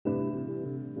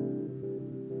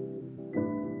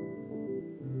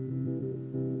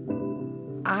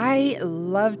I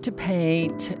love to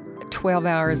paint 12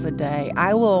 hours a day.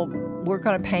 I will work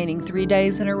on a painting 3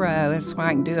 days in a row. That's why I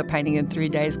can do a painting in 3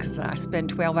 days, because I spend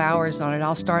 12 hours on it.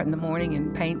 I'll start in the morning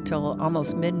and paint till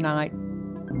almost midnight.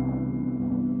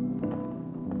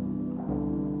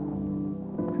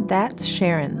 That's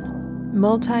Sharon,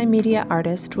 multimedia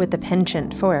artist with a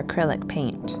penchant for acrylic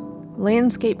paint,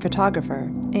 landscape photographer,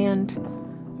 and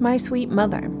my sweet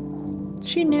mother.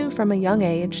 She knew from a young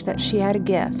age that she had a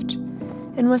gift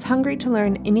and was hungry to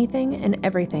learn anything and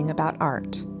everything about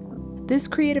art. This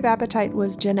creative appetite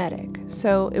was genetic,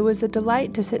 so it was a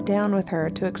delight to sit down with her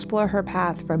to explore her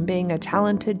path from being a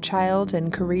talented child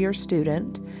and career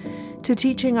student, to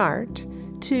teaching art,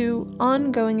 to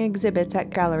ongoing exhibits at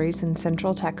galleries in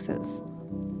Central Texas.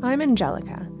 I'm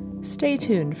Angelica. Stay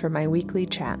tuned for my weekly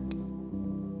chat.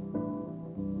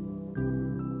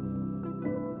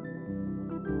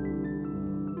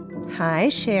 Hi,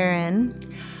 Sharon.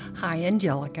 Hi,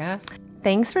 Angelica.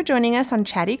 Thanks for joining us on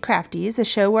Chatty Crafties, a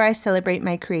show where I celebrate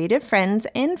my creative friends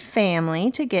and family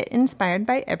to get inspired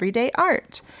by everyday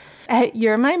art.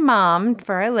 You're my mom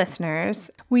for our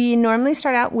listeners. We normally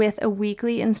start out with a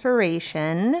weekly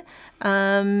inspiration.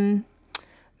 My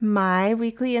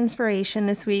weekly inspiration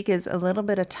this week is a little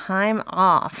bit of time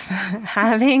off,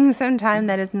 having some time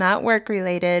that is not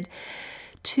work-related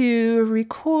to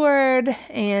record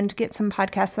and get some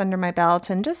podcasts under my belt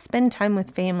and just spend time with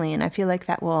family. And I feel like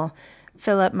that will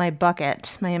fill up my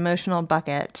bucket, my emotional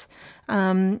bucket.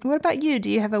 What about you? Do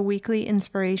you have a weekly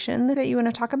inspiration that you want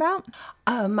to talk about?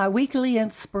 My weekly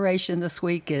inspiration this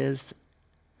week is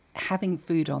having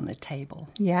food on the table.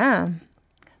 Yeah.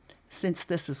 Since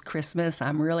this is Christmas,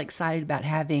 I'm really excited about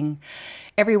having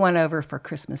everyone over for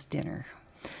Christmas dinner.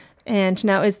 And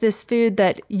now, is this food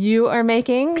that you are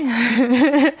making?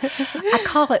 I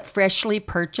call it freshly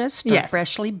purchased or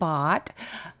freshly bought.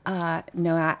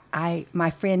 No,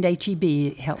 my friend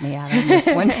H-E-B helped me out on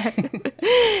this one.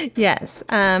 Yes.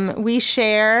 We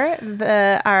share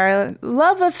our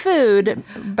love of food,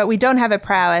 but we don't have a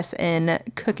prowess in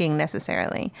cooking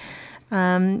necessarily.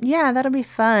 That'll be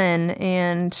fun.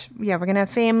 And we're going to have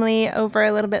family over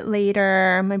a little bit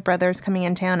later. My brother's coming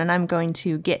in town and I'm going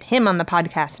to get him on the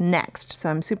podcast next. So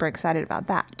I'm super excited about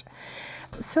that.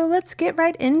 So let's get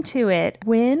right into it.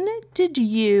 When did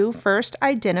you first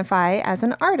identify as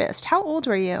an artist? How old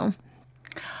were you?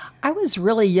 I was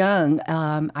really young.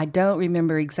 I don't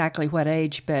remember exactly what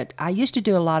age, but I used to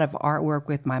do a lot of artwork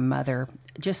with my mother.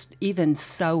 Just even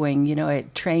sewing,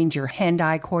 it trains your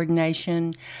hand-eye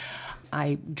coordination.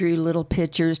 I drew little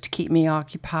pictures to keep me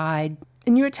occupied.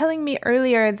 And you were telling me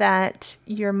earlier that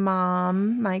your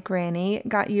mom, my granny,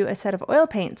 got you a set of oil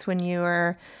paints when you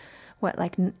were,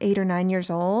 8 or 9 years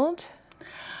old?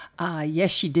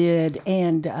 Yes, she did.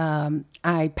 And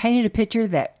I painted a picture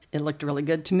that it looked really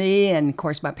good to me. And, of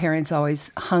course, my parents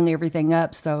always hung everything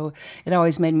up, so it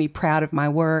always made me proud of my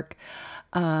work.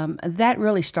 That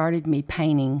really started me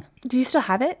painting. Do you still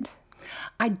have it?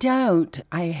 I don't.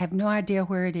 I have no idea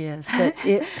where it is, but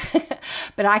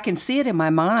but I can see it in my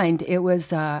mind. It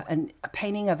was a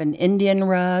painting of an Indian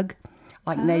rug,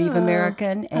 like Native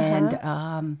American,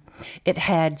 and it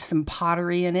had some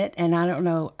pottery in it. And I don't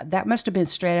know, that must have been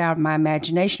straight out of my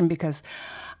imagination because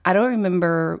I don't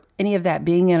remember any of that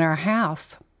being in our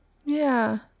house.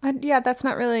 Yeah. That's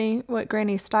not really what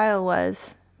Granny's style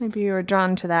was. Maybe you were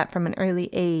drawn to that from an early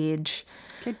age.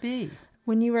 Could be.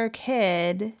 When you were a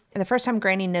kid, the first time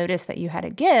Granny noticed that you had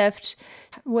a gift,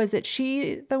 was it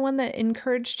she the one that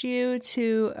encouraged you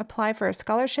to apply for a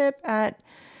scholarship at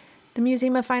the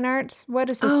Museum of Fine Arts? What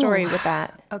is the story with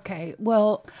that? Okay.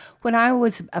 Well, when I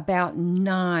was about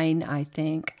 9, I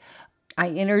think, I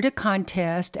entered a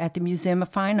contest at the Museum of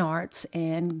Fine Arts,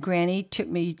 and Granny took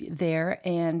me there,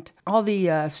 and all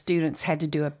the students had to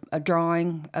do a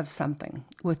drawing of something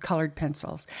with colored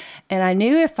pencils. And I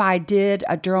knew if I did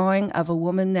a drawing of a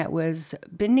woman that was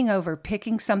bending over,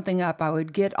 picking something up, I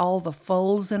would get all the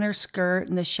folds in her skirt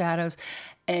and the shadows,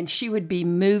 and she would be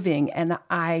moving. And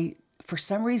for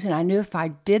some reason, I knew if I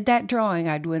did that drawing,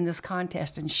 I'd win this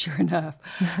contest. And sure enough,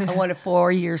 I won a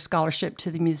 4-year scholarship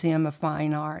to the Museum of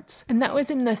Fine Arts. And that was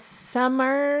in the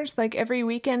summers, like every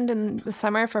weekend in the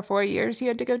summer for 4 years you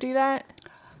had to go do that?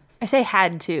 I say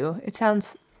had to. It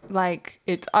sounds like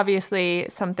it's obviously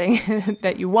something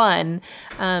that you won.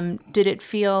 Did it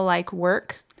feel like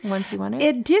work once you won it?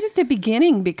 It did at the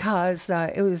beginning because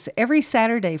it was every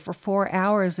Saturday for 4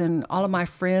 hours, and all of my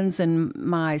friends and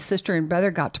my sister and brother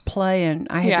got to play, and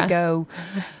I had to go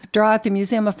draw at the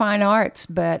Museum of Fine Arts.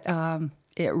 But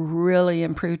it really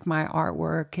improved my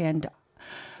artwork, and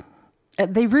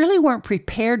they really weren't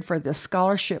prepared for the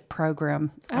scholarship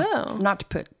program. Oh. Not to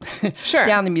put Sure.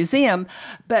 down the museum,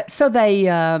 but so they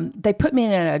put me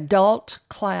in an adult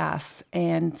class,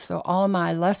 and so all of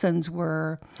my lessons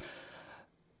were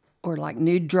like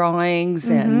nude drawings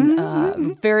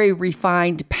and very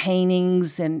refined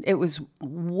paintings, and it was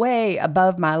way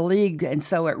above my league, and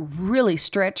so it really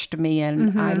stretched me,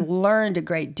 and I learned a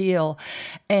great deal.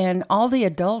 And all the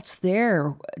adults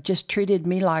there just treated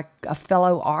me like a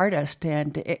fellow artist,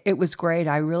 and it was great.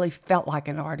 I really felt like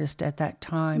an artist at that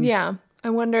time. Yeah. I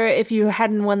wonder if you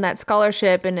hadn't won that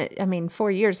scholarship, and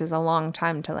 4 years is a long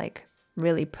time to like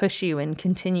really push you and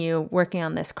continue working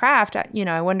on this craft.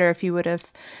 I wonder if you would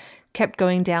have kept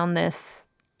going down this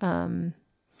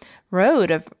road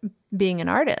of being an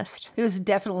artist. It was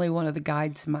definitely one of the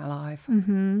guides in my life.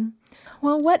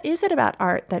 Well, what is it about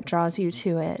art that draws you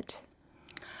to it?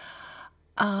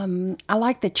 I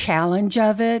like the challenge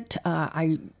of it.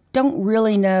 I don't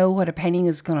really know what a painting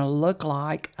is going to look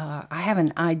like. I have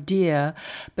an idea,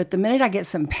 but the minute I get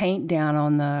some paint down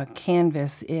on the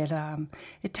canvas,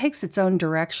 it takes its own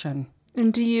direction.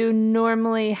 And do you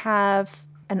normally have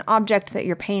an object that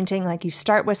you're painting, like you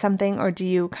start with something, or do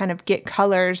you kind of get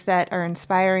colors that are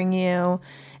inspiring you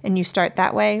and you start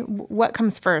that way? What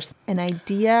comes first, an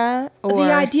idea or?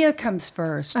 The idea comes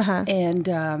first,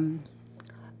 and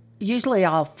usually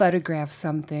I'll photograph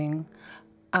something.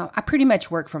 I pretty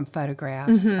much work from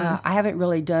photographs. I haven't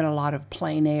really done a lot of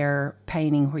plein air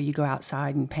painting where you go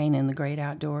outside and paint in the great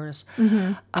outdoors.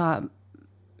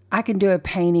 I can do a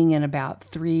painting in about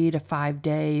 3 to 5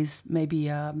 days, maybe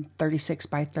a 36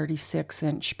 by 36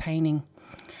 inch painting.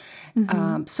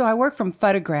 So I work from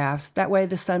photographs. That way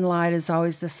the sunlight is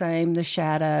always the same, the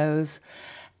shadows.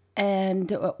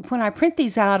 And when I print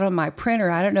these out on my printer,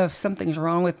 I don't know if something's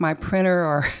wrong with my printer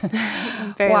or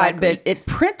what, but it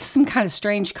prints some kind of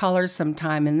strange colors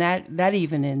sometime, and that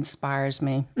even inspires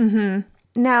me.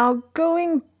 Now,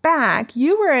 going back,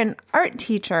 you were an art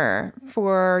teacher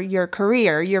for your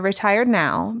career. You're retired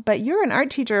now, but you're an art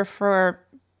teacher for,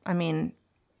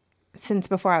 since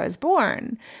before I was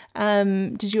born.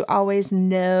 Did you always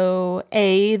know,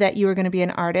 A, that you were going to be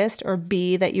an artist, or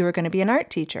B, that you were going to be an art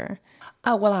teacher?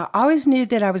 Well, I always knew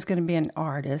that I was going to be an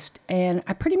artist, and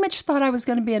I pretty much thought I was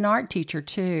going to be an art teacher,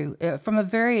 too. From a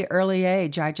very early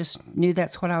age, I just knew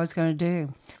that's what I was going to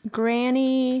do.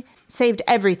 Granny saved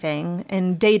everything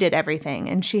and dated everything,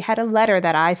 and she had a letter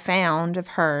that I found of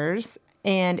hers,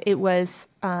 and it was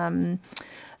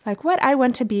like what I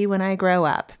want to be when I grow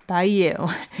up by you.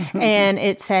 And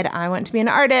it said, I want to be an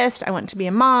artist, I want to be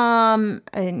a mom,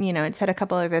 and, it said a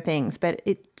couple other things. But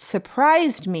it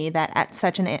surprised me that at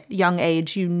such a young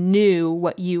age, you knew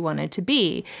what you wanted to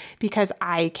be, because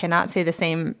I cannot say the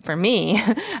same for me.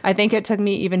 I think it took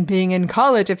me even being in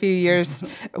college a few years,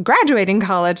 graduating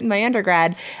college, my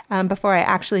undergrad, before I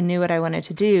actually knew what I wanted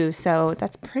to do. So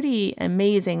that's pretty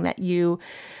amazing that you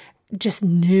just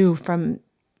knew from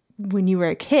when you were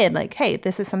a kid, like, hey,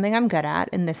 this is something I'm good at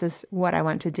and this is what I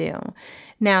want to do.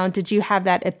 Now, did you have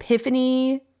that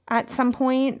epiphany at some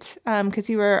point? Because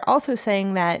you were also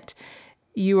saying that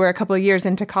you were a couple of years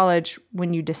into college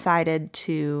when you decided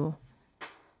to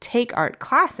take art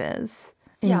classes.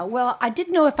 Yeah, well, I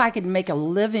didn't know if I could make a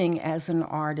living as an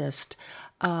artist.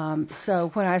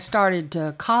 So when I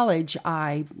started college,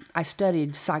 I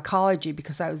studied psychology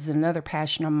because that was another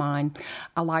passion of mine.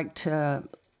 I like to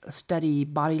study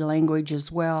body language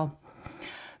as well.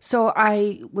 So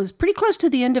I was pretty close to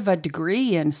the end of a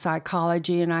degree in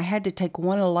psychology, and I had to take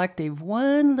one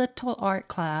little art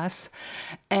class,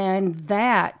 and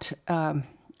that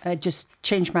just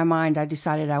changed my mind. I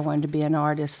decided I wanted to be an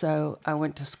artist, so I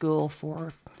went to school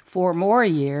for 4 more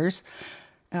years.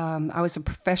 I was a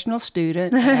professional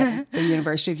student at the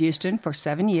University of Houston for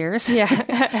 7 years. Yeah.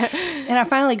 And I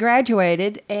finally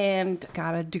graduated and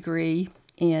got a degree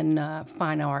in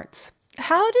fine arts.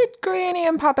 How did Granny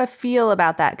and Papa feel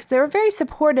about that? Because they were very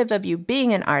supportive of you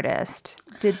being an artist.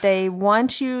 Did they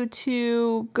want you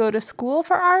to go to school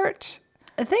for art?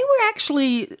 They were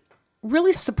actually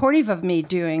really supportive of me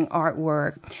doing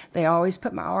artwork. They always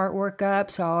put my artwork up,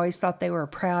 so I always thought they were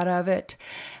proud of it.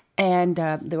 And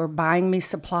they were buying me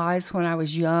supplies when I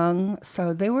was young,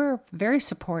 so they were very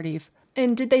supportive.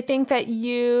 And did they think that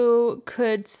you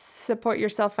could support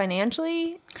yourself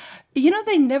financially?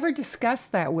 They never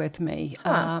discussed that with me.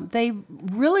 They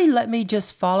really let me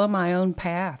just follow my own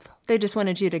path. They just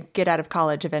wanted you to get out of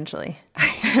college eventually.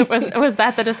 Was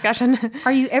that the discussion?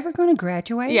 Are you ever going to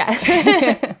graduate? Yeah.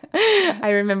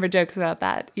 I remember jokes about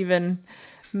that, even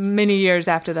many years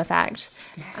after the fact.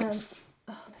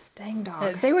 This dang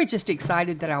dog. They were just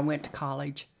excited that I went to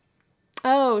college.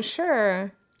 Oh,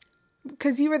 sure.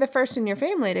 because you were the first in your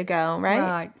family to go, right?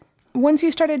 Right. Once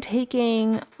you started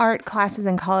taking art classes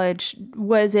in college,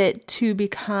 was it to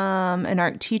become an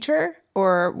art teacher,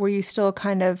 or were you still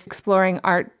kind of exploring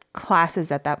art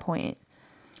classes at that point?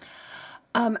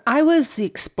 I was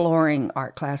exploring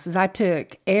art classes. I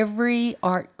took every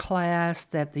art class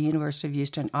that the University of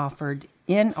Houston offered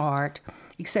in art,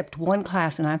 except one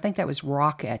class, and I think that was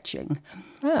rock etching.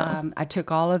 Oh. I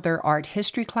took all of their art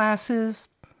history classes,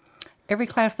 every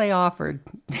class they offered.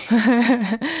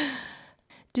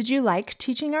 Did you like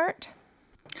teaching art?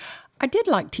 I did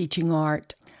like teaching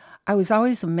art. I was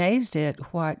always amazed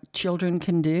at what children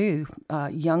can do.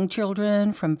 Young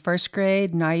children from first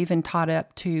grade, and I even taught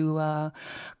up to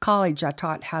college. I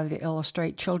taught how to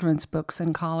illustrate children's books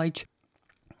in college.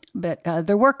 But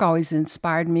their work always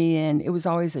inspired me, and it was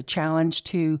always a challenge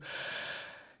to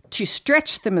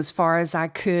stretch them as far as I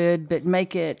could, but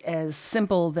make it as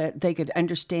simple that they could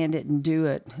understand it and do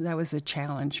it. That was a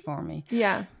challenge for me.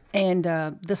 Yeah. And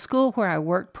the school where I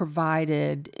worked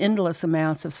provided endless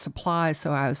amounts of supplies,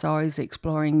 so I was always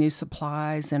exploring new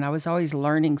supplies, and I was always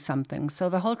learning something. So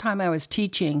the whole time I was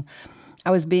teaching,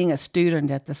 I was being a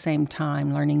student at the same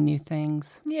time, learning new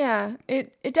things. Yeah,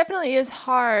 it definitely is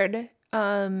hard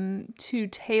to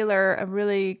tailor a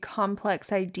really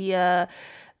complex idea,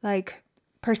 like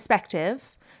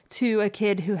perspective, to a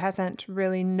kid who hasn't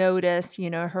really noticed,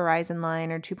 a horizon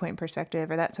line or 2-point perspective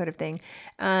or that sort of thing.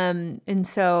 And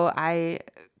so I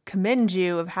commend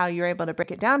you of how you're able to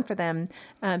break it down for them,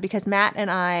 because Matt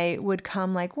and I would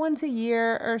come like once a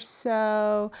year or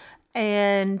so,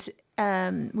 and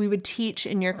we would teach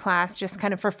in your class just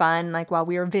kind of for fun, like while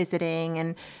we were visiting,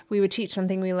 and we would teach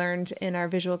something we learned in our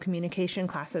visual communication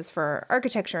classes for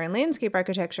architecture and landscape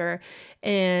architecture.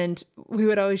 And we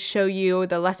would always show you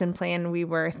the lesson plan we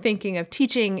were thinking of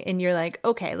teaching, and you're like,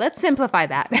 okay, let's simplify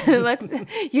that.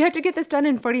 You have to get this done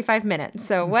in 45 minutes.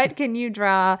 So what can you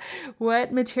draw?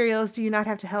 What materials do you not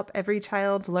have to help every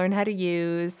child learn how to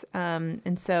use?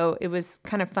 And so it was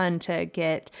kind of fun to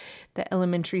get the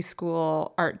elementary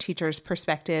school art teacher's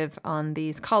perspective on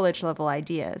these college level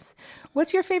ideas.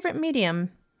 What's your favorite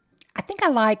medium? I think I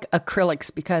like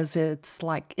acrylics because it's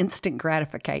like instant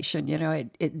gratification.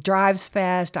 It drives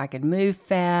fast. I can move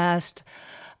fast.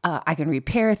 I can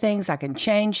repair things. I can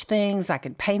change things. I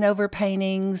can paint over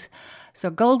paintings. So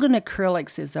golden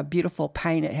acrylics is a beautiful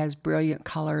paint. It has brilliant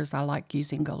colors. I like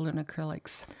using golden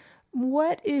acrylics.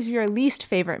 What is your least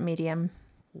favorite medium?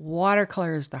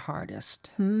 Watercolor is the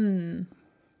hardest.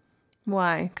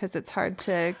 Why? Because it's hard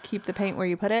to keep the paint where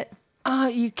you put it?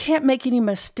 You can't make any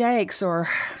mistakes, or,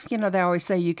 they always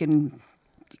say you can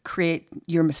create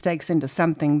your mistakes into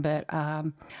something, but I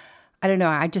don't know.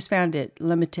 I just found it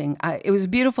limiting. It was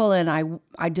beautiful, and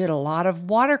I did a lot of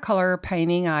watercolor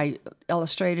painting. I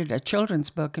illustrated a children's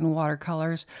book in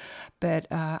watercolors, but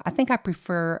I think I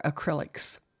prefer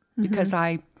acrylics because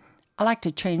I like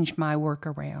to change my work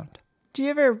around. Do you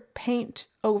ever paint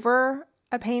over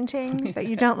a painting that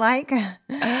you don't like?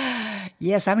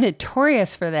 Yes, I'm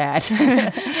notorious for that.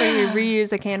 Where you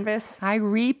reuse a canvas? I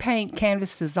repaint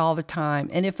canvases all the time.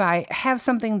 And if I have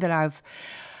something that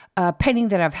painting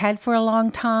that I've had for a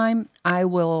long time, I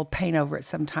will paint over it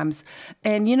sometimes.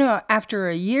 And, after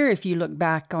a year, if you look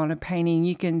back on a painting,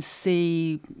 you can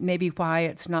see maybe why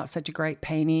it's not such a great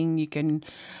painting. You can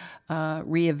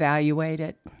reevaluate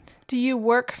it. Do you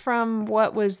work from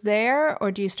what was there,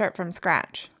 or do you start from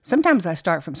scratch? Sometimes I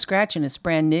start from scratch and it's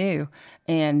brand new,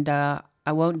 and I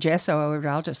won't gesso over it.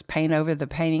 I'll just paint over the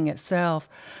painting itself.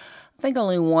 I think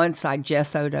only once I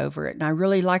gessoed over it, and I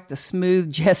really like the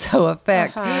smooth gesso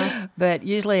effect, but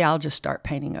usually I'll just start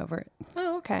painting over it.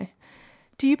 Oh, okay.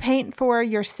 Do you paint for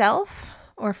yourself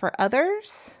or for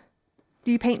others?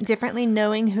 Do you paint differently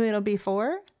knowing who it'll be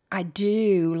for? I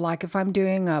do. Like if I'm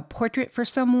doing a portrait for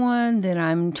someone, then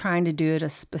I'm trying to do it a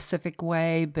specific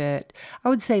way. But I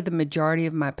would say the majority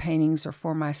of my paintings are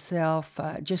for myself.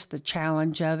 Just the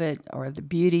challenge of it, or the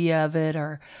beauty of it,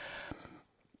 or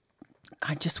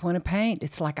I just want to paint.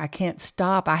 It's like I can't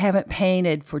stop. I haven't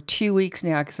painted for 2 weeks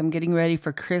now because I'm getting ready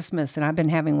for Christmas, and I've been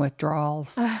having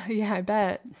withdrawals. Yeah, I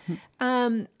bet.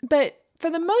 But for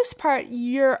the most part,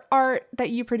 your art that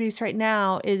you produce right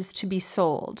now is to be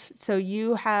sold. So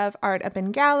you have art up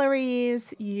in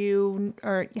galleries, you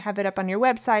have it up on your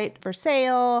website for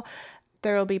sale.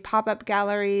 There will be pop-up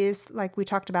galleries like we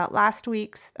talked about last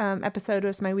week's episode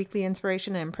was my weekly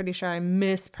inspiration. And I'm pretty sure I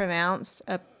mispronounced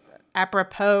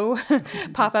apropos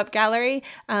pop-up gallery.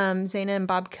 Zaina and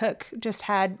Bob Cook just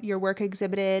had your work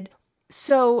exhibited.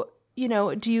 So,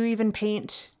 do you even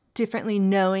paint differently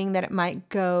knowing that it might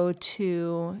go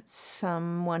to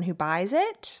someone who buys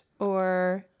it?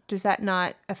 Or does that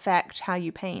not affect how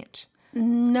you paint?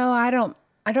 No, I don't.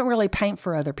 I don't really paint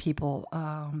for other people.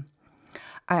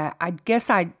 I guess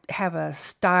I have a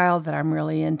style that I'm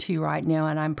really into right now,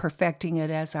 and I'm perfecting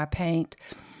it as I paint.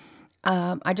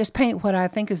 I just paint what I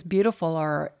think is beautiful,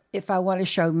 or if I want to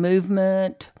show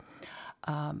movement,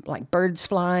 like birds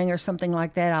flying or something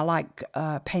like that. I like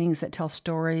paintings that tell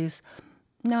stories.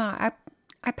 No,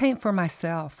 I paint for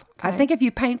myself. Okay. I think if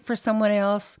you paint for someone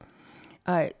else,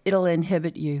 it'll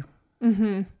inhibit you.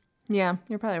 Mm-hmm. Yeah,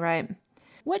 you're probably right.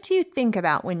 What do you think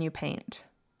about when you paint?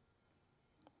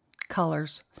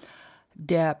 Colors,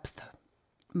 depth,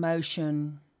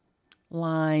 motion,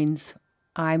 lines,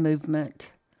 eye movement,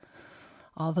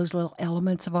 all those little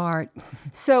elements of art.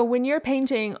 So when you're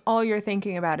painting, all you're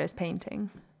thinking about is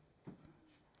painting?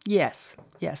 Yes.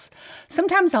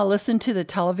 Sometimes I'll listen to the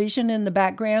television in the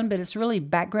background, but it's really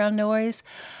background noise.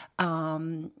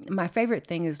 My favorite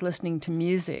thing is listening to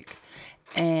music.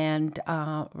 And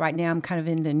right now I'm kind of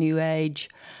into New Age.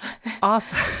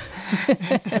 Also,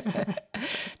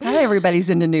 not everybody's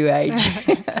into New Age,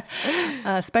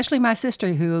 especially my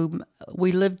sister, who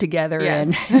we live together.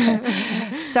 Yes.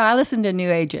 And so I listen to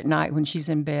New Age at night when she's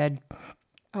in bed.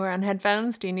 Or on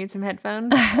headphones? Do you need some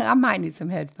headphones? I might need some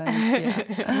headphones,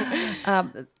 yeah.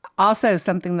 Also,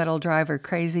 something that'll drive her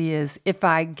crazy is if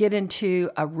I get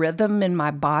into a rhythm in my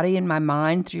body and my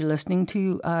mind through listening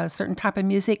to a certain type of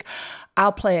music,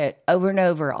 I'll play it over and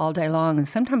over all day long. And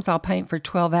sometimes I'll paint for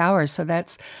 12 hours. So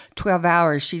that's 12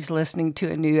 hours she's listening to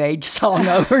a New Age song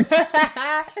over. Kind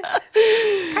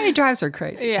of drives her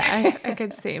crazy. Yeah, I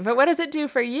could see. But what does it do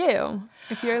for you?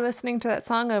 If you're listening to that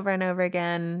song over and over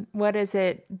again, what is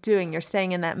it doing? You're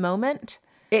staying in that moment?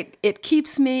 It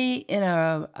keeps me in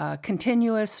a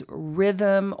continuous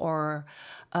rhythm or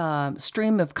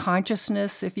stream of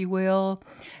consciousness, if you will,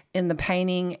 in the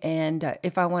painting. And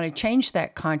if I want to change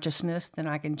that consciousness, then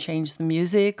I can change the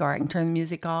music, or I can turn the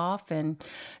music off, and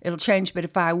it'll change. But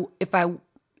if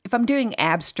I'm doing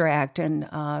abstract and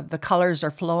the colors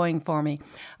are flowing for me,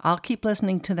 I'll keep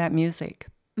listening to that music.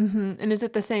 Mm-hmm. And is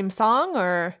it the same song,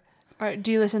 or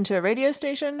do you listen to a radio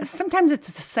station? Sometimes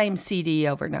it's the same CD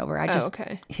over and over. I just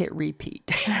hit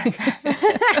repeat.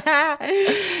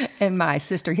 And my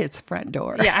sister hits the front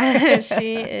door. Yeah,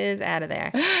 she is out of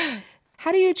there.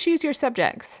 How do you choose your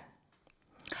subjects?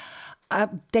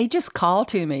 They just call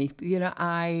to me.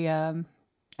 I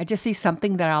just see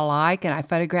something that I like and I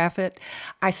photograph it.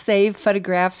 I save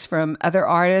photographs from other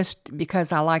artists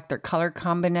because I like their color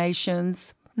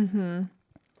combinations. Mm-hmm.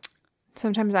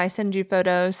 Sometimes I send you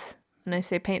photos and I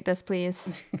say, paint this,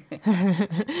 please.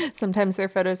 Sometimes they're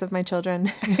photos of my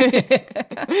children.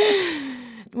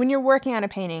 When you're working on a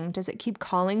painting, does it keep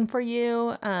calling for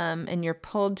you and you're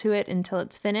pulled to it until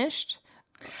it's finished?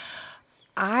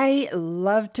 I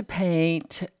love to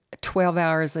paint 12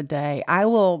 hours a day. I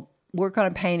will work on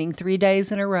a painting 3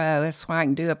 days in a row. That's why I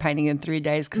can do a painting in 3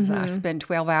 days, because I spend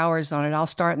 12 hours on it. I'll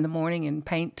start in the morning and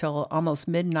paint till almost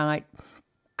midnight.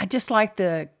 I just like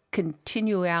the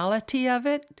continuality of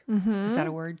it. Mm-hmm. Is that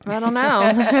a word? I don't know.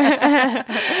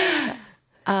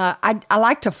 I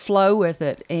like to flow with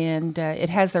it, and it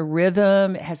has a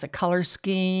rhythm, it has a color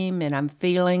scheme, and I'm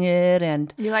feeling it.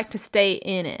 And you like to stay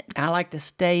in it. I like to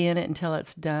stay in it until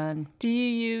it's done. Do you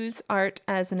use art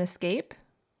as an escape?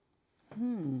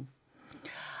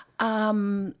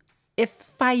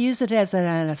 If I use it as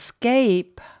an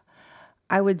escape,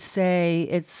 I would say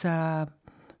it's a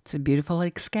beautiful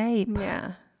escape.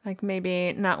 Yeah. Like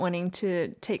maybe not wanting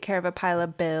to take care of a pile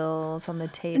of bills on the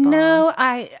table. No,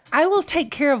 I will take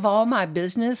care of all my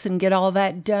business and get all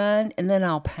that done, and then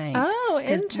I'll paint. Oh,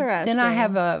 interesting. Then I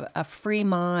have a free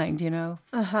mind,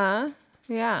 Uh-huh.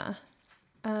 Yeah.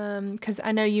 Because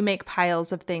I know you make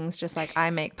piles of things just like I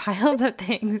make piles of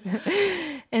things.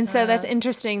 And so that's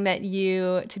interesting that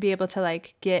to be able to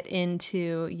like get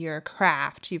into your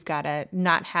craft, you've got to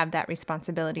not have that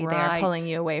responsibility there pulling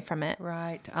you away from it.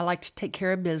 Right. I like to take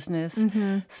care of business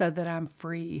so that I'm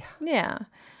free. Yeah.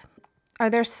 Are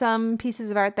there some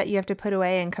pieces of art that you have to put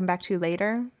away and come back to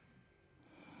later?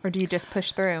 Or do you just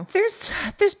push through?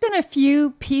 There's been a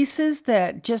few pieces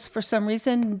that just for some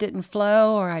reason didn't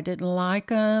flow, or I didn't like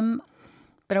them.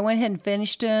 But I went ahead and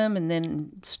finished them and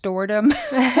then stored them.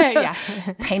 Yeah.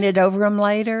 Painted over them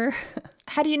later.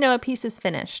 How do you know a piece is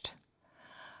finished?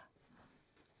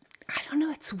 I don't know.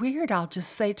 It's weird. I'll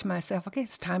just say to myself, okay,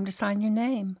 it's time to sign your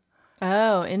name.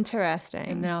 Oh, interesting.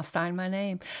 And then I'll sign my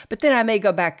name. But then I may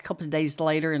go back a couple of days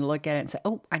later and look at it and say,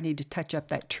 oh, I need to touch up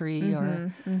that tree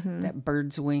or that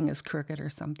bird's wing is crooked or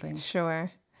something.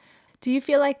 Sure. Do you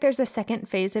feel like there's a second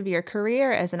phase of your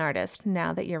career as an artist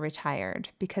now that you're retired?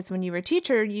 Because when you were a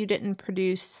teacher, you didn't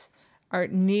produce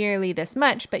art nearly this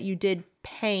much, but you did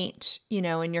paint,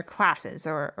 in your classes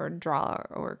or draw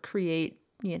or create,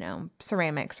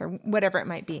 ceramics or whatever it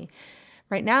might be.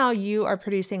 Right now, you are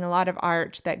producing a lot of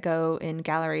art that go in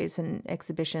galleries and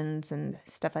exhibitions and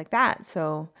stuff like that.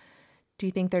 So do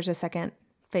you think there's a second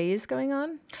phase going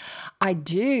on? I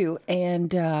do.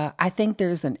 And I think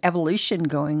there's an evolution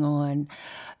going on.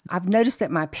 I've noticed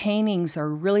that my paintings are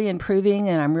really improving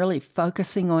and I'm really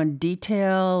focusing on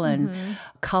detail and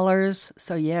colors.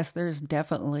 So yes, there's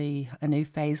definitely a new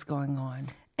phase going on.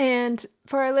 And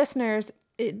for our listeners,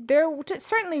 there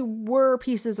certainly were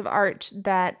pieces of art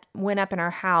that went up in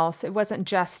our house. It wasn't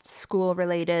just school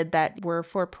related that were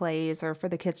for plays or for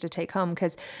the kids to take home.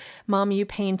 Because, Mom, you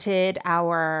painted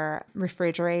our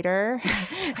refrigerator.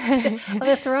 Oh,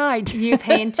 that's right. You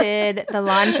painted the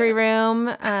laundry room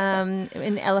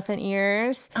in elephant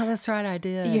ears. Oh, that's right. I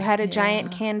did. You had a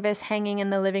giant canvas hanging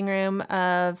in the living room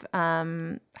of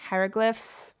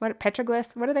hieroglyphs.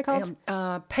 Petroglyphs? What are they called?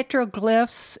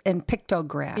 Petroglyphs and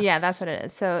pictographs. Yeah, that's what it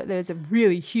is. So there was a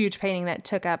really huge painting that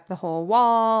took up the whole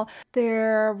wall.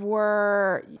 There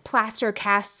were plaster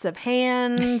casts of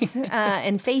hands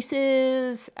and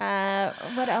faces.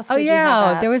 What else did you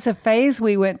have up? There was a phase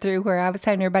we went through where I was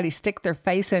having everybody stick their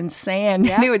face in sand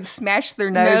and it would smash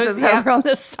their noses over on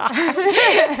the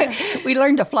side. We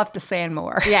learned to fluff the sand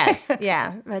more. Yes,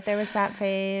 yeah. But there was that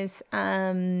phase.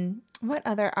 What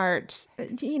other art?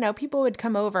 People would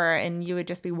come over and you would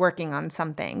just be working on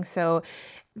something. So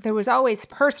there was always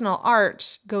personal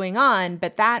art going on,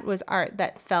 but that was art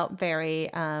that felt very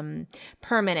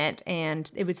permanent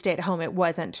and it would stay at home. It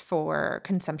wasn't for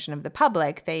consumption of the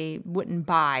public. They wouldn't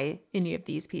buy any of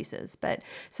these pieces. But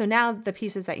so now the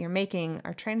pieces that you're making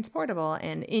are transportable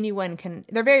and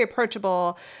they're very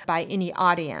approachable by any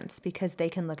audience because they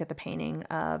can look at the painting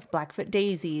of Blackfoot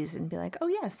daisies and be like, oh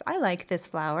yes, I like this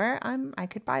flower. I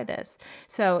could buy this.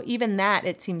 So even that,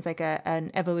 it seems like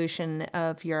an evolution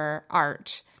of your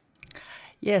art.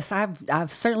 Yes,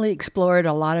 I've certainly explored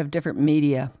a lot of different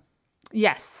media.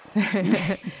 Yes.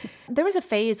 There was a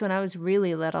phase when I was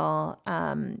really little.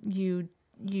 You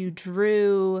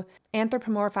drew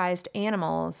anthropomorphized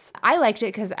animals. I liked it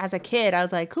because as a kid, I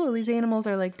was like, cool, these animals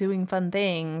are like doing fun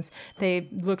things. They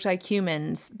looked like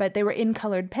humans, but they were in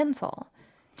colored pencil.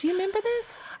 Do you remember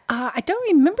this? I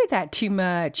don't remember that too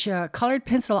much. Colored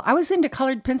pencil. I was into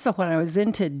colored pencil when I was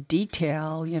into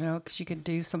detail, because you could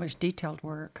do so much detailed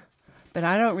work. But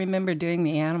I don't remember doing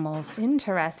the animals.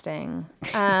 Interesting.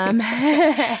 I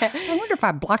wonder if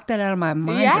I blocked that out of my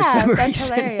mind for some reason. Yeah, that's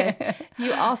hilarious.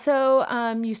 You also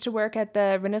used to work at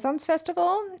the Renaissance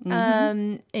Festival,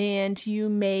 and you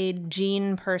made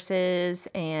jean purses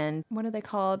and what are they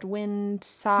called? Wind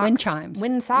socks? Wind chimes.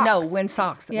 Wind socks. No, wind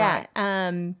socks. Yeah.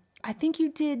 Right. I think you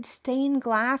did stained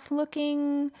glass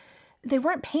looking. They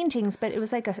weren't paintings, but it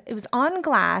was it was on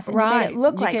glass and you made it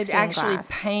look like stained glass. You could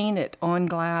actually paint it on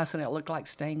glass and it looked like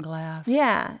stained glass.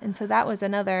 Yeah, and so that was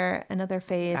another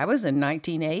phase. That was in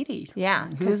 1980. Yeah.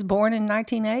 Who was born in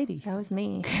 1980? That was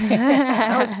me.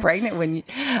 I was pregnant when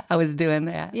I was doing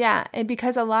that. Yeah, and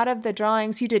because a lot of the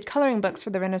drawings, you did coloring books for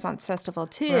the Renaissance Festival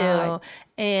too, right.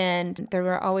 And there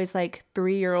were always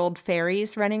 3-year-old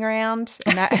fairies running around,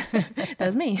 and that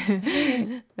was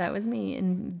me. That was me,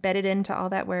 embedded into all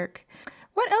that work.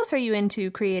 What else are you into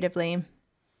creatively?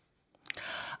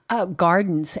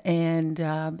 Gardens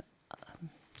and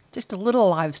just a little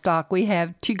livestock. We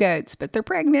have 2 goats, but they're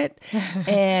pregnant.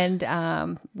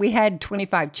 And we had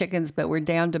 25 chickens, but we're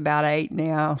down to about 8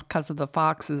 now because of the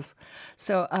foxes.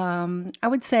 So I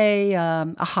would say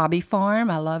a hobby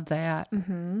farm. I love that.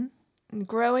 Mm-hmm.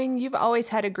 Growing, you've always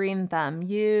had a green thumb.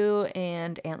 You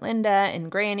and Aunt Linda and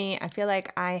Granny, I feel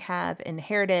like I have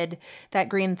inherited that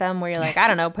green thumb where you're like, I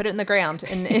don't know, put it in the ground.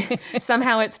 And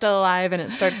somehow it's still alive and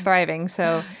it starts thriving.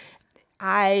 So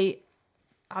I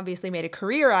obviously made a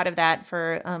career out of that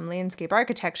for landscape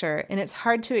architecture. And it's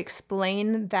hard to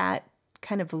explain that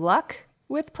kind of luck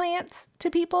with plants to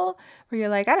people where you're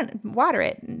like, don't water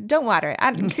it.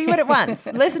 See what it wants.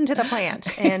 Listen to the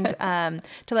plant. And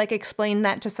to explain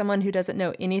that to someone who doesn't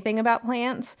know anything about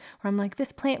plants, where I'm like,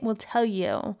 this plant will tell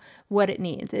you what it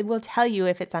needs. It will tell you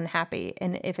if it's unhappy.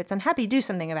 And if it's unhappy, do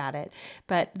something about it.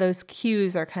 But those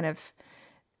cues are kind of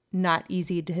not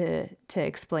easy to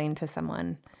explain to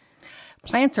someone.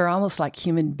 Plants are almost like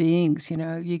human beings, You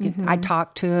can I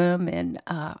talk to them and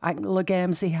I can look at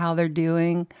them, see how they're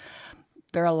doing.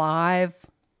 They're alive.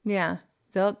 Yeah.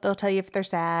 They'll tell you if they're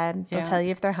sad. They'll tell you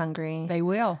if they're hungry. They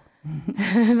will.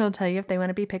 They'll tell you if they want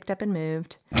to be picked up and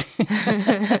moved,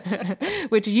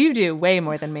 which you do way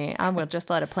more than me. I will just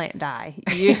let a plant die.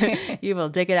 You will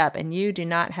dig it up, and you do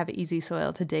not have easy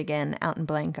soil to dig in out in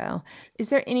Blanco. Is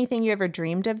there anything you ever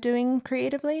dreamed of doing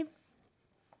creatively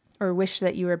or wish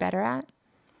that you were better at?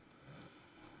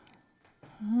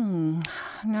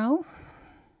 No.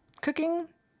 Cooking?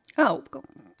 Oh.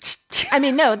 I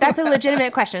mean, no, that's a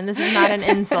legitimate question. This is not an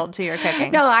insult to your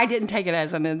cooking. No, I didn't take it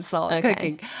as an insult, Okay.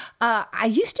 cooking. I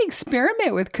used to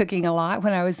experiment with cooking a lot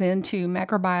when I was into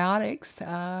macrobiotics.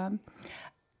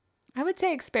 I would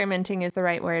say experimenting is the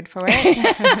right word for it.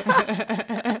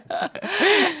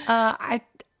 I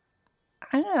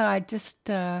don't know. I just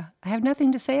I have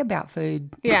nothing to say about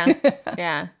food. Yeah.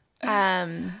 Yeah.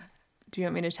 Do you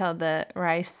want me to tell the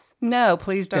rice No,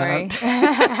 please story? don't.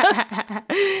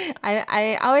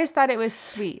 I always thought it was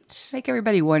sweet. Make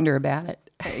everybody wonder about it.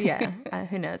 Yeah.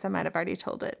 Who knows? I might have already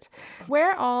told it.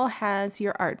 Where all has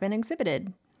your art been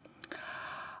exhibited?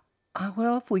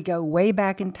 Well, if we go way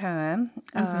back in time,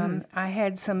 I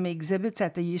had some exhibits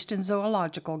at the Houston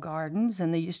Zoological Gardens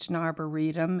and the Houston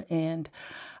Arboretum, and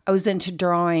I was into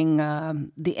drawing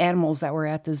the animals that were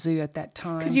at the zoo at that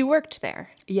time. Because you worked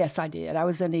there. Yes, I did. I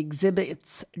was an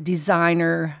exhibits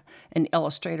designer and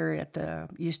illustrator at the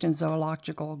Houston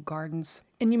Zoological Gardens.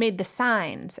 And you made the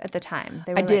signs at the time.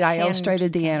 They were I did. I hand-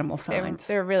 illustrated the animal They were, signs.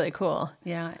 they were really cool.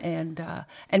 Yeah, and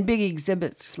big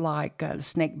exhibits like the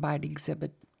snake bite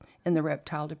exhibit in the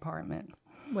reptile department.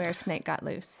 Where a snake got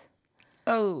loose.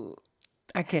 Oh,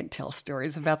 I can't tell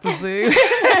stories about the zoo.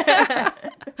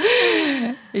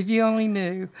 If you only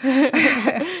knew.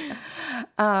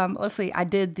 Let's see. I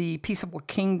did the Peaceable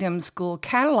Kingdom School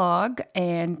catalog,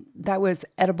 and that was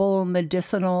edible,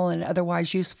 medicinal, and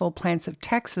otherwise useful plants of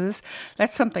Texas.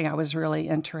 That's something I was really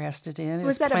interested in.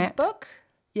 Was that a book?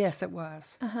 Yes, it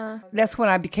was. That's when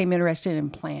I became interested in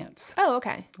plants. Oh,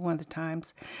 okay. One of the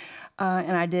times.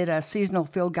 And I did a seasonal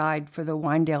field guide for the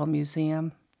Wyandotte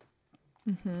Museum.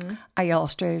 I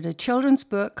illustrated a children's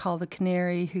book called The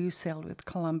Canary Who Sailed with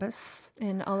Columbus.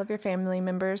 And all of your family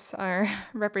members are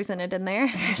represented in there.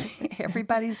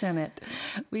 Everybody's in it.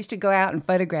 We used to go out and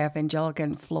photograph Angelica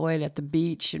and Floyd at the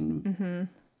beach, and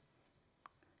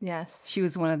Yes, she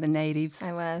was one of the natives.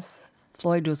 I was.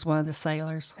 Floyd was one of the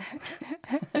sailors.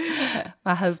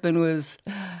 My husband was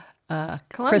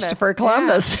Christopher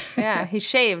Columbus. Yeah, he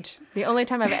shaved. The only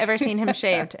time I've ever seen him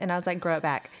shaved, and I was like, grow it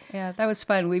back. Yeah, that was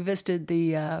fun. We visited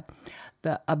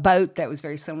a boat that was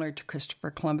very similar to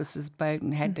Christopher Columbus's boat,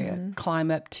 and had to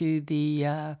climb up to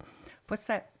the what's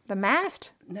that? The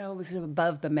mast? No, it was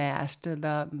above the mast.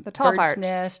 The tall bird's part.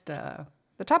 nest, The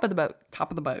top of the boat.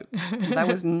 top of the boat. That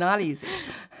was not easy.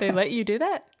 They let you do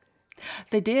that?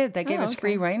 They did. They gave us okay.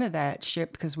 free reign of that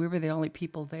ship because we were the only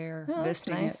people there Oh, that's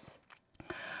visiting it. nice.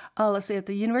 Let's see, at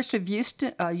the University of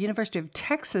Houston, University of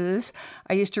Texas,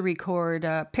 I used to record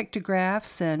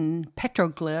pictographs and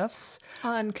petroglyphs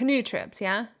On canoe trips,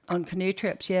 yeah? on canoe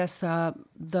trips. Yes, the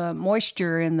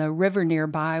moisture in the river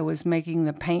nearby was making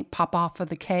the paint pop off of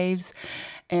the caves,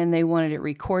 and they wanted it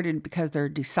recorded because they're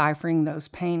deciphering those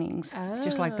paintings,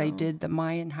 just like they did the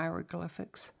Mayan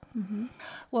hieroglyphics.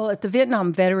 Well, at the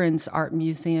Vietnam Veterans Art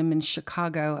Museum in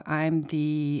Chicago, I'm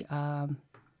the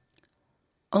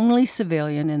only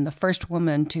civilian and the first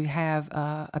woman to have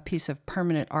a piece of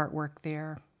permanent artwork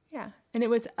there. Yeah. And it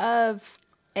was of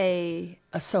a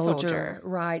Soldier,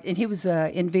 right? And he was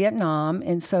in Vietnam,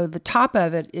 and so the top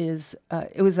of it is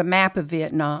it was a map of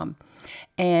Vietnam,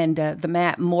 and the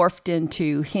map morphed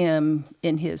into him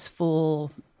in his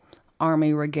full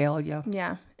army regalia.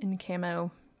 Yeah, in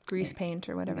camo grease paint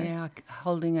or whatever. Yeah,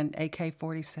 holding an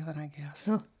AK-47, I guess.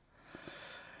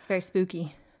 It's very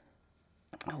spooky.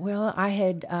 Well, I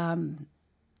had,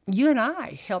 you and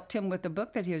I helped him with the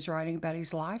book that he was writing about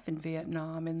his life in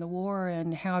Vietnam and the war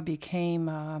and how he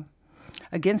became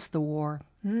against the war.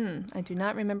 I do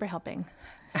not remember helping.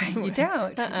 You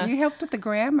don't. You helped with the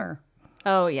grammar.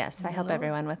 Oh, yes. I help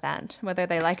everyone with that, whether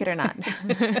they like it or not.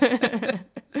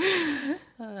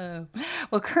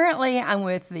 Well, currently I'm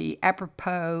with the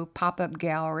Apropos Pop-Up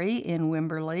Gallery in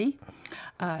Wimberley,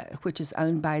 which is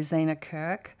owned by Zana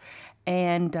Cook.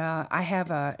 And I have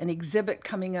an exhibit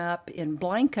coming up in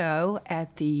Blanco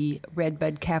at the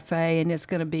Redbud Cafe, and it's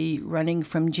going to be running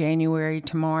from January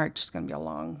to March. It's going to be a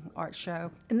long art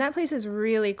show. And that place is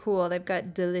really cool. They've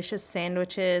got delicious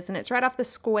sandwiches, and it's right off the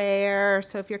square.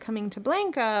 So if you're coming to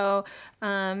Blanco,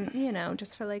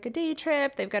 just for like a day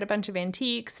trip, they've got a bunch of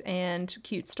antiques and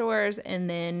cute stores. And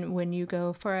then when you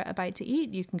go for a bite to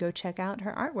eat, you can go check out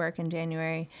her artwork in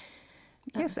January.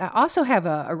 Yes, I also have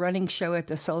a running show at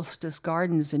the Solstice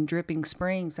Gardens in Dripping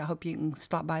Springs. I hope you can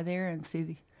stop by there and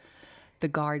see the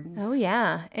gardens. Oh,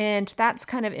 yeah. And that's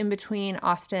kind of in between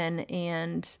Austin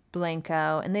and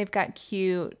Blanco. And they've got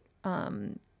cute,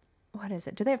 what is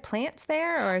it? Do they have plants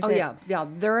there? Or is it? Yeah.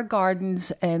 There are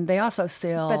gardens, and they also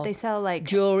sell But they sell like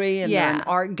jewelry and an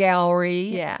art gallery.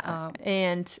 Yeah.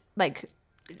 And like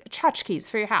tchotchkes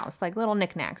for your house, like little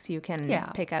knickknacks you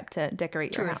can pick up to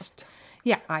decorate your house.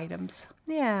 Yeah. Items.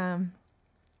 Yeah.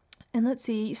 And let's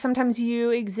see, sometimes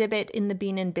you exhibit in the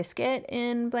Bean and Biscuit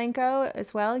in Blanco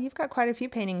as well. You've got quite a few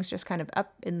paintings just kind of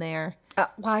up in there.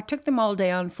 Well, I took them all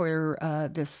down for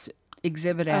this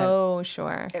exhibit at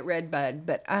Redbud,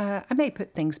 but I may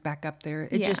put things back up there.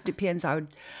 It just depends. I would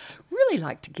really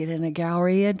like to get in a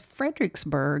gallery at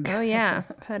Fredericksburg. Oh, yeah.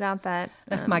 Put out that.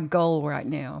 That's my goal right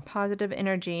now. Positive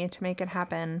energy to make it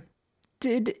happen.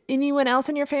 Did anyone else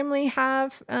in your family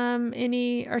have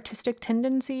any artistic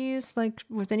tendencies? Like,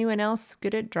 was anyone else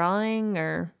good at drawing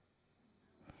or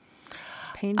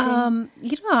painting?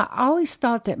 I always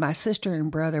thought that my sister and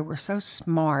brother were so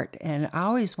smart, and I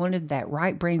always wanted that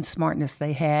right brain smartness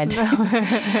they had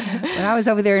when I was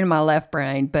over there in my left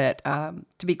brain. But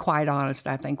to be quite honest,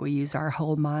 I think we use our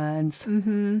whole minds.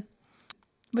 Mm-hmm.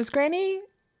 Was Granny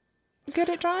good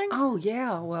at drawing? Oh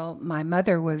yeah. Well, my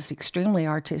mother was extremely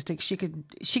artistic. She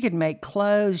could make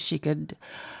clothes. She did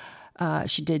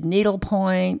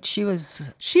needlepoint. She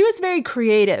was very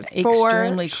creative.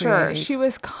 Extremely creative. She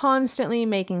was constantly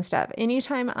making stuff.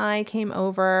 Anytime I came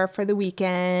over for the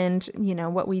weekend,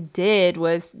 what we did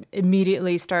was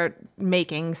immediately start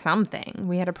making something.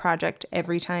 We had a project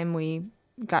every time we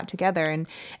got together,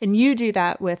 and you do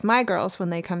that with my girls when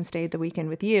they come stay the weekend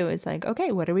with you. It's like,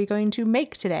 okay, what are we going to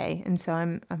make today? And so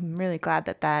I'm really glad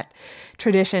that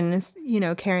tradition is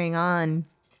carrying on.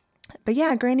 But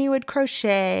yeah, Granny would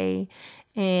crochet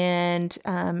and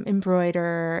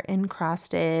embroider and cross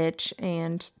stitch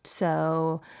and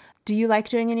sew. Do you like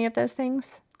doing any of those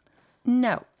things?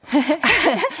 No.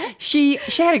 She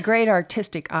had a great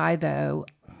artistic eye though.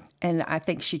 And I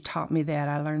think she taught me that.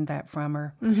 I learned that from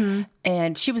her. Mm-hmm.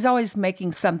 And she was always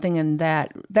making something, and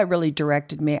that really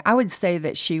directed me. I would say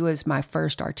that she was my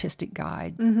first artistic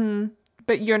guide. Mm-hmm.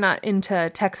 But you're not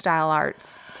into textile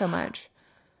arts so much.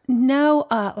 No,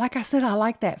 like I said, I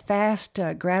like that fast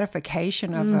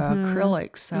gratification of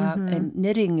acrylics, and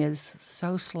knitting is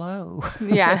so slow.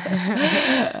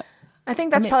 Yeah. I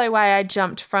think that's probably why I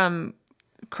jumped from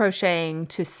crocheting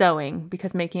to sewing,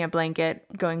 because making a blanket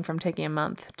going from taking a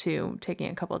month to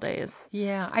taking a couple days.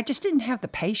 Yeah, I just didn't have the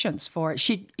patience for it.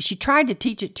 She tried to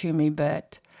teach it to me,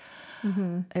 but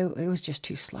it was just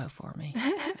too slow for me.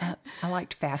 I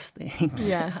liked fast things.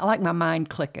 Yeah. I like my mind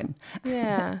clicking.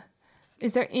 Yeah.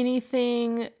 Is there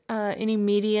anything, any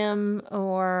medium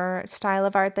or style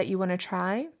of art that you want to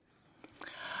try?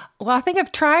 Well, I think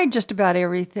I've tried just about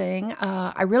everything.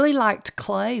 I really liked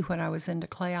clay when I was into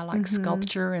clay. I liked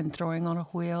sculpture and throwing on a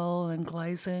wheel and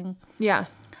glazing. Yeah.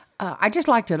 I just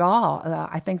liked it all.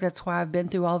 I think that's why I've been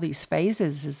through all these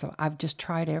phases, is I've just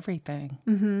tried everything.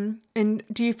 Mm-hmm. And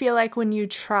do you feel like when you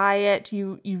try it,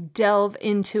 you delve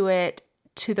into it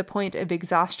to the point of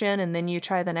exhaustion, and then you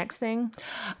try the next thing?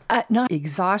 Not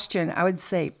exhaustion. I would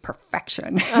say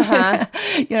perfection.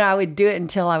 I would do it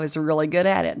until I was really good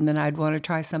at it, and then I'd want to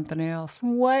try something else.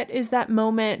 What is that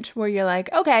moment where you're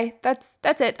like, okay, that's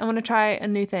it. I want to try a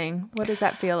new thing. What does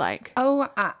that feel like? Oh,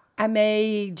 I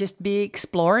may just be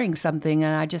exploring something,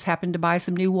 and I just happen to buy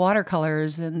some new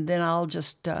watercolors, and then I'll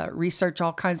just research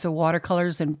all kinds of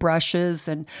watercolors and brushes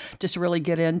and just really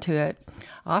get into it.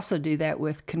 I also do that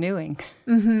with canoeing.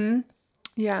 Mm-hmm.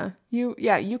 Yeah.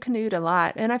 You canoed a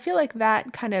lot. And I feel like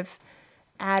that kind of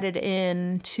added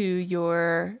in to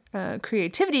your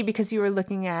creativity, because you were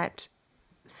looking at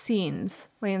scenes,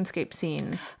 landscape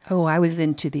scenes. Oh, I was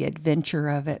into the adventure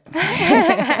of it.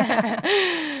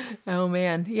 Oh,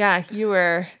 man. Yeah, you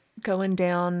were going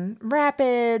down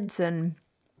rapids and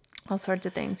all sorts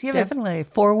of things. Definitely. A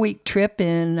 4-week trip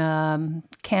in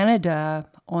Canada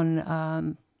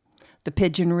on the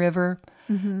Pigeon River.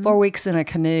 Mm-hmm. 4 weeks in a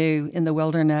canoe in the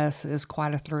wilderness is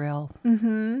quite a thrill.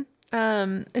 Mm-hmm.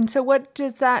 And so what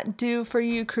does that do for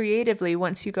you creatively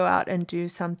once you go out and do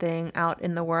something out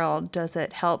in the world? Does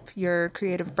it help your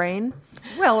creative brain?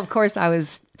 Well, of course, I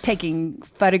was taking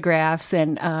photographs,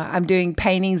 and I'm doing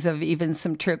paintings of even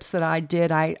some trips that I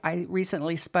did. I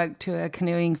recently spoke to a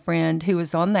canoeing friend who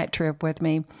was on that trip with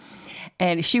me,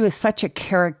 and she was such a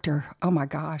character. Oh, my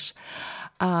gosh.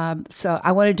 So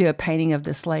I want to do a painting of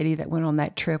this lady that went on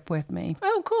that trip with me.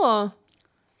 Oh, cool.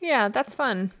 Yeah, that's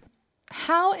fun.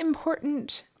 How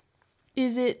important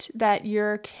is it that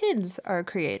your kids are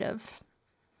creative?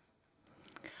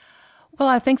 Well,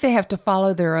 I think they have to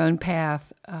follow their own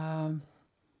path.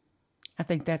 I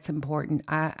think that's important.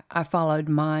 I followed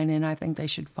mine, and I think they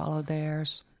should follow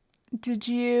theirs. Did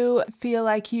you feel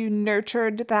like you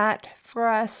nurtured that for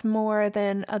us more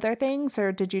than other things,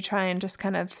 or did you try and just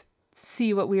kind of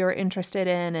see what we were interested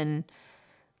in and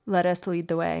let us lead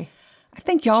the way? I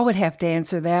think y'all would have to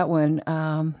answer that one.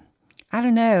 I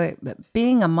don't know, but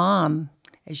being a mom,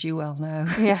 as you well know,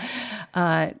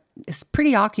 it's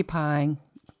pretty occupying.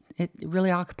 It really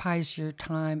occupies your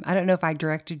time. I don't know if I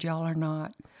directed y'all or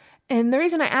not. And the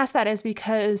reason I ask that is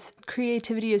because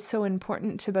creativity is so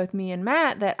important to both me and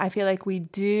Matt that I feel like we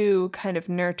do kind of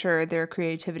nurture their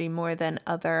creativity more than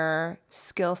other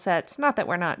skill sets. Not that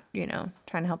we're not,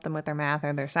 trying to help them with their math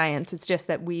or their science. It's just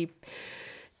that we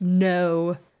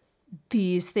know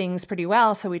these things pretty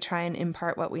well, so we try and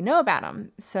impart what we know about them.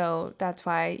 So that's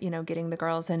why, getting the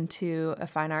girls into a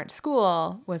fine arts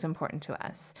school was important to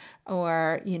us.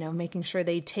 Or, making sure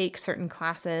they take certain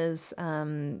classes,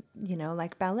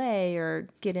 like ballet, or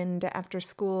get into after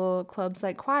school clubs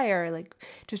like choir, like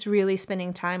just really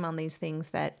spending time on these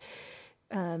things that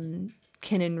can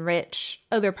enrich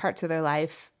other parts of their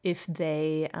life if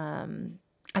they...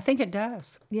 I think it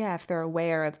does. Yeah, if they're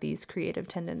aware of these creative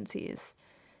tendencies.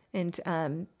 And,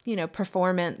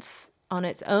 performance on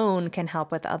its own can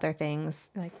help with other things,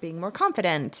 like being more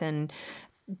confident and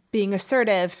being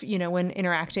assertive, when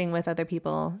interacting with other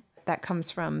people. That comes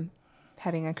from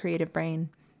having a creative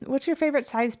brain. What's your favorite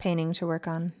size painting to work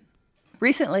on?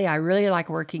 Recently, I really like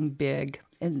working big.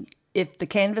 And if the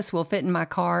canvas will fit in my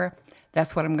car,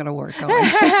 that's what I'm going to work on.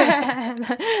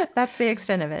 That's the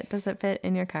extent of it. Does it fit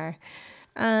in your car?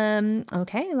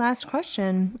 Okay, last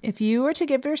question. If you were to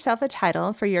give yourself a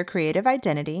title for your creative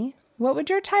identity, what would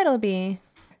your title be?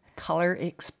 Color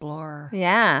Explorer.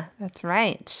 Yeah, that's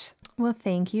right. Well,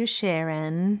 thank you,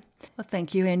 Sharon. Well,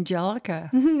 thank you, Angelica.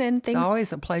 And it's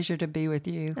always a pleasure to be with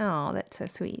you. Oh, that's so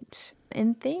sweet.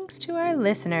 And thanks to our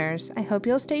listeners. I hope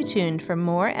you'll stay tuned for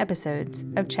more episodes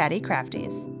of Chatty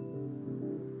Crafties.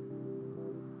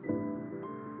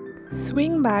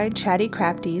 Swing by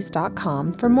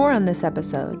chattycrafties.com for more on this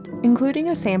episode, including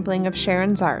a sampling of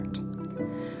Sharon's art.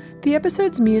 The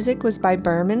episode's music was by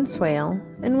Berman Swale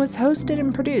and was hosted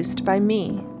and produced by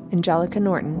me, Angelica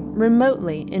Norton,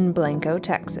 remotely in Blanco,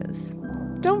 Texas.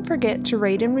 Don't forget to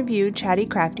rate and review Chatty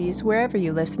Crafties wherever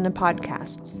you listen to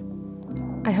podcasts.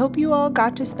 I hope you all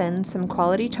got to spend some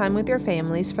quality time with your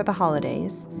families for the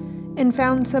holidays and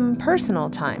found some personal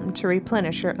time to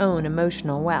replenish your own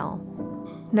emotional well.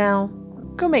 Now,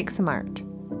 go make some art.